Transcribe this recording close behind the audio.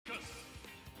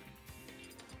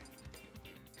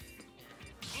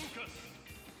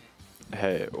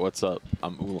Hey, what's up?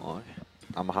 I'm Oolong.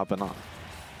 I'm hopping on.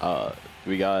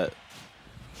 We got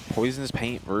Poisonous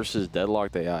Paint versus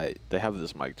DeadlockedAi. They have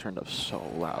this mic turned up so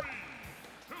loud.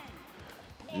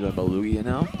 You have a Lugia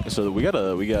now? So we got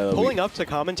pulling up to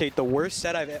commentate the worst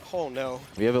set I've. Oh no.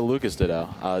 We have a Lucas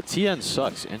Didao. TN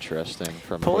sucks. Interesting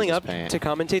from Pulling up Paint. to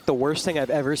commentate the worst thing I've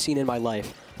ever seen in my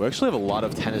life. We actually have a lot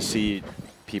of Tennessee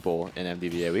people in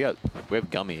MDVA. We have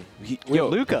Gummy. Yo,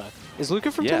 Luca. Is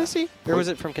Luca from Yeah. Tennessee? Or was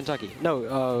it from Kentucky?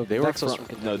 No, they were Vexel's from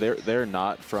Kentucky. No, they're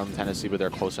not from Tennessee, but they're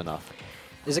close enough.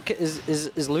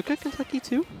 Is Luca Kentucky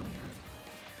too?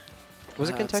 Was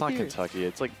it Kentucky? It's not Kentucky.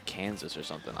 It's like Kansas or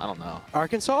something. I don't know.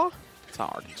 Arkansas? It's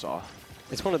not Arkansas.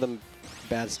 It's one of them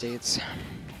bad states.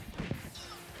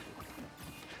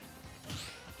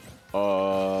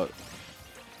 Let's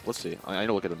see. I need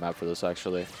to look at the map for this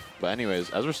actually. But anyways,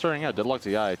 as we're starting out,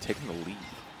 DeadlockedAi taking the lead.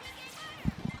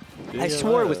 I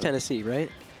swore it was Tennessee, right?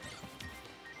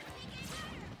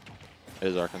 It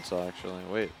is Arkansas actually.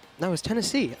 Wait. No, it's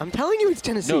Tennessee. I'm telling you, it's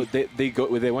Tennessee. No,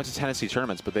 they went to Tennessee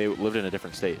tournaments, but they lived in a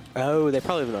different state. Oh, they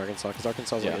probably live in Arkansas because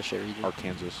Arkansas is like a shit region.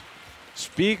 Arkansas.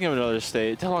 Speaking of another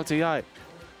state, DeadlockedAi.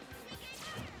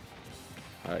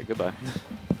 All right, goodbye.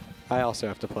 I also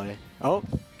have to play. Oh,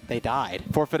 they died.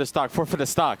 Forfeit a stock. Forfeit a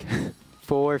stock.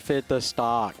 Forfeit the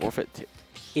stock. Forfeit.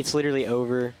 It's literally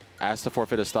over. Ask to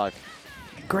forfeit a stock.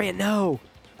 Grant, no.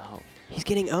 No. He's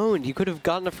getting owned. You could have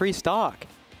gotten a free stock.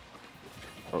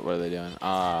 What are they doing?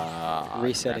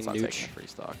 Resetting not Nooch. taking free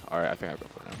stock. All right, I think I have to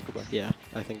play now. Goodbye. Yeah,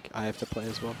 I think I have to play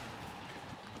as well.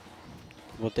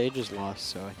 Well, they just lost,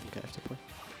 so I think I have to play.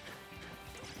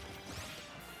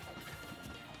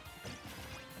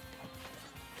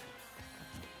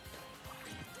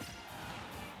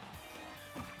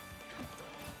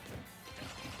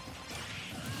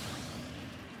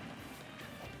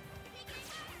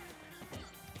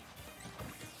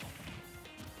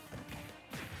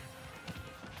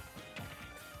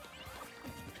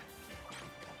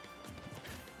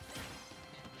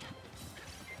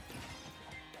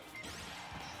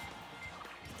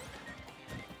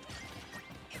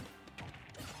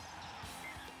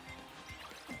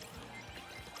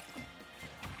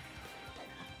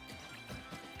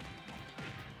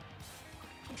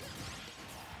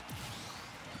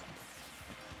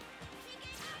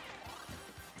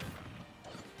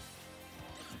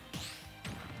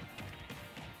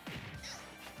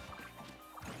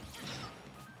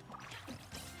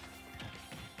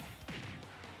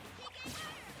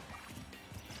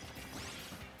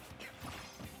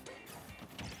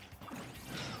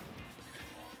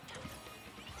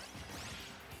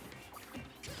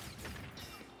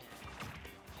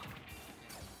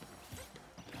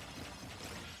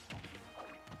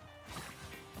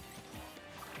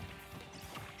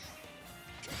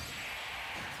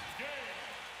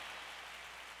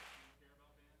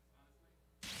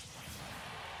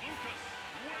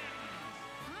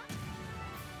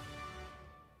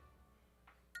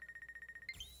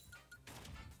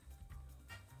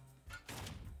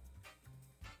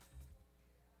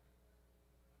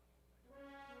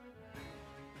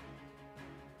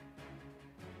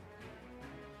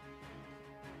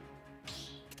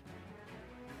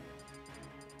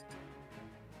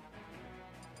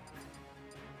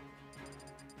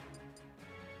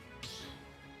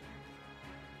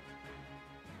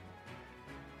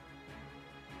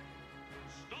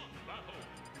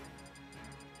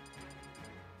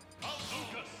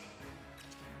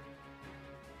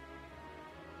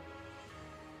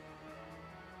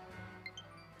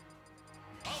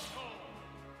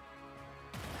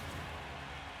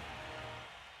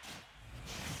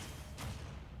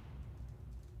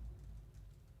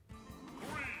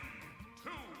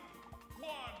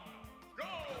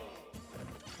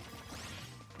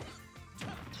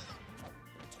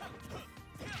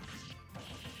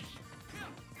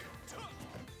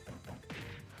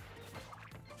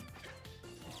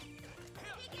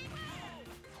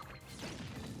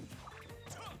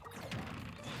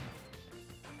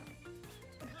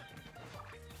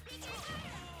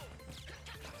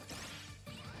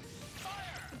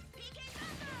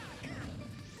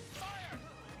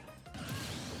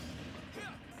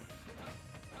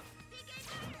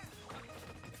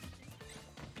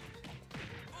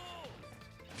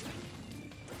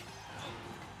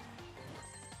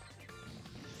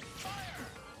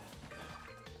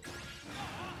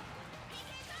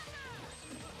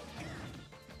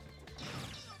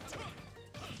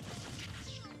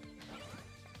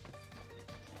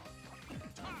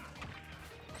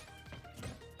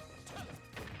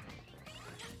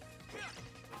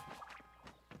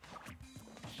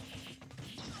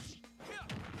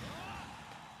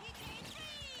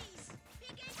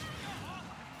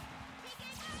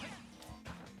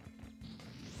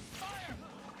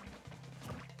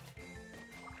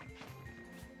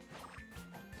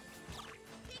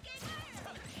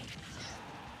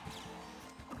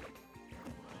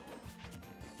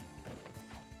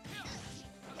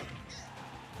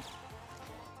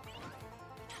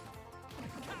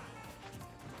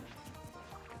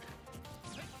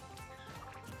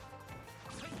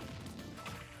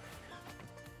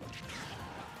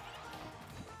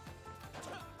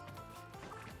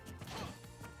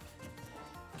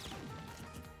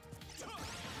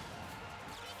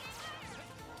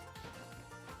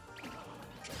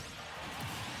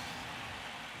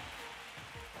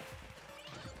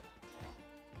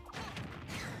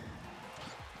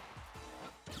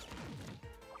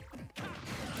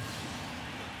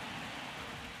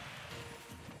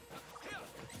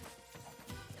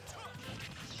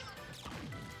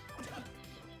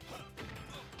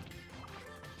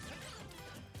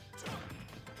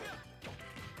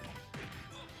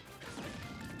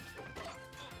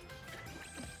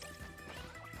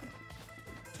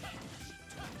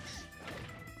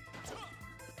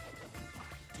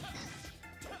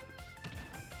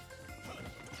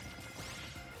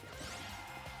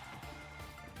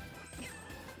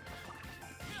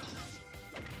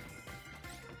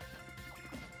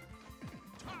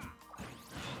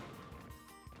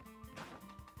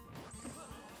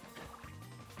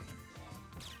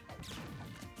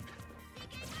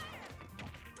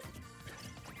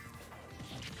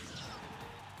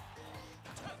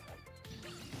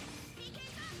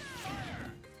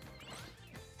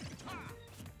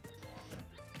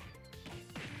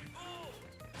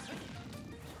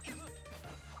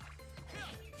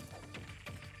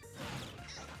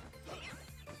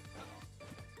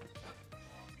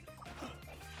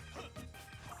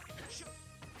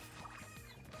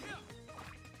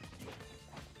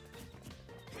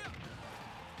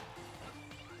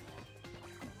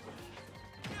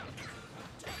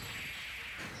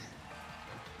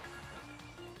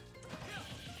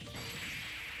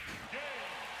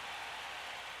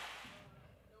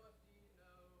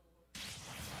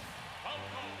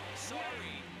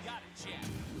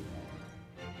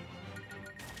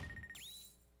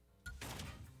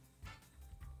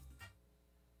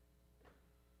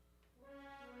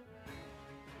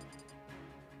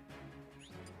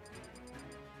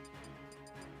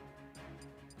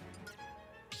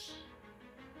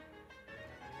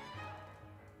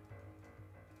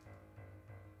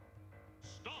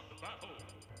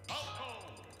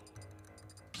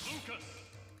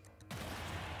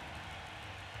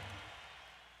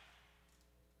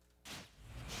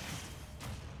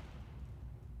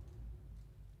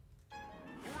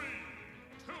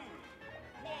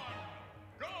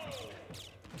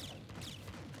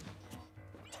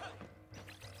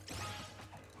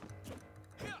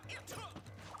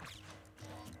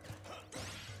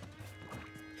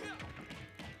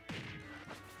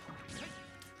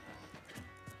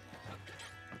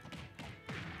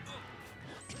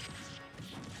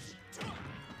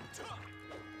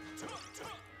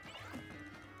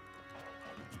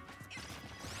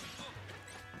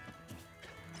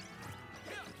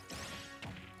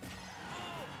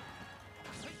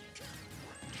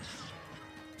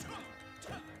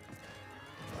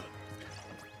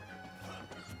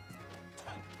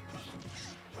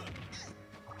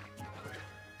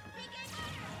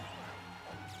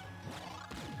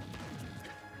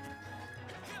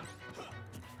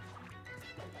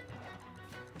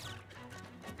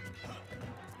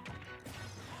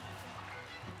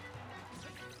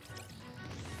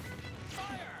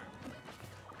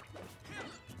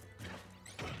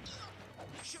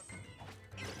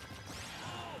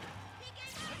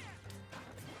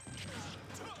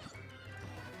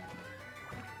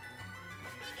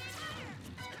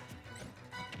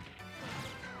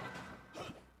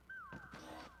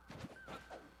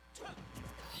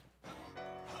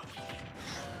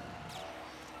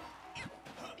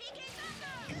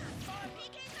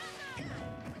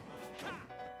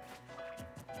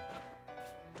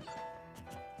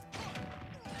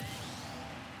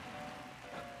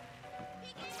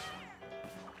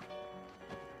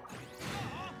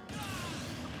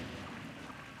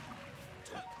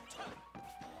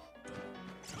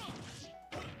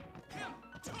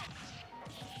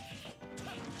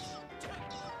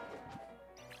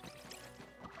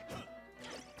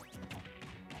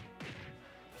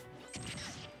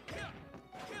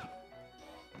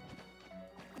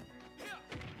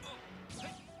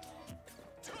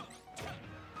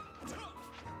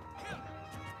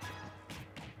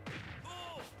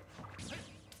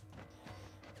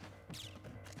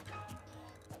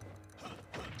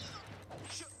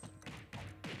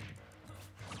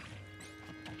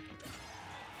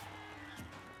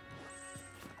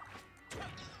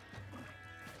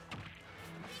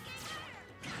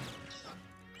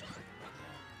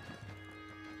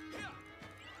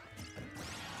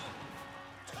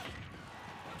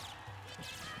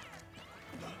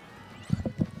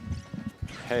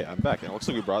 Hey, I'm back, and it looks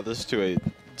like we brought this to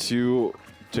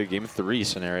a game 3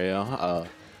 scenario.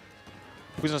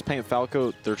 Poisonous Paint,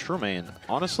 Falco, their true main.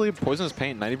 Honestly, Poisonous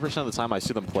Paint, 90% of the time I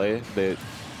see them play, yo,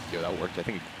 that worked. I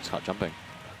think he caught jumping.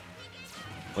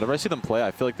 Whenever I see them play,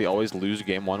 I feel like they always lose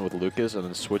game 1 with Lucas and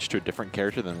then switch to a different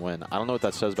character than win. I don't know what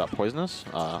that says about Poisonous.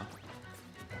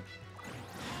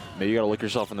 Maybe you gotta look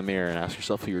yourself in the mirror and ask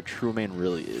yourself who your true main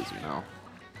really is, you know?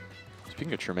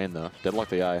 Speaking of true main, though,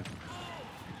 DeadlockedAi.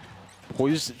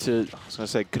 Poised to, I was going to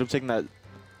say, could have taken that,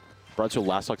 brought to a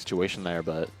last lock situation there,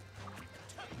 but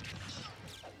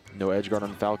no edge guard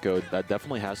on Falco. That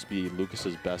definitely has to be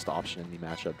Lucas's best option in the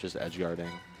matchup, just edge guarding.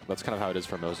 That's kind of how it is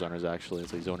for most zoners, actually.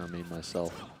 It's a zoner main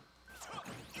myself.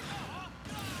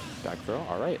 Back throw,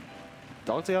 all right.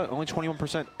 DeadlockedAi, only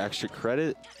 21% extra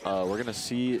credit. We're going to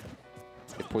see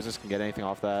if Poisonous can get anything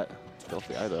off that.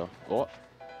 DeadlockedAi, though. Oh,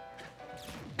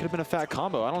 could have been a fat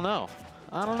combo. I don't know.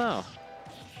 I don't know.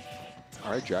 All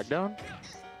right, drag down.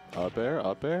 Up air,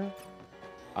 up air.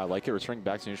 I like it. Returning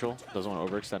back to neutral. Doesn't want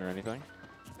to overextend or anything.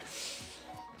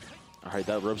 All right,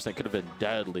 that rope snake could have been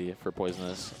deadly for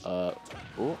Poisonous. Ooh.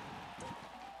 All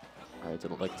right,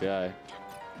 DeadlockedAi.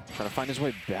 Trying to find his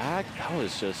way back. That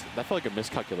was just, that felt like a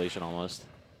miscalculation almost.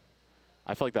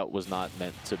 I feel like that was not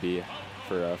meant to be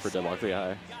for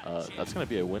DeadlockedAi. That's going to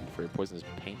be a win for Poisonous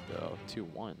Paint, though.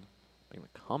 2-1. Making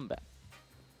the comeback.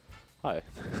 Hi.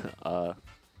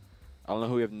 I don't know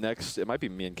who we have next. It might be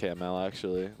me and KML,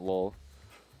 actually. Lol.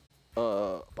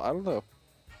 But I don't know.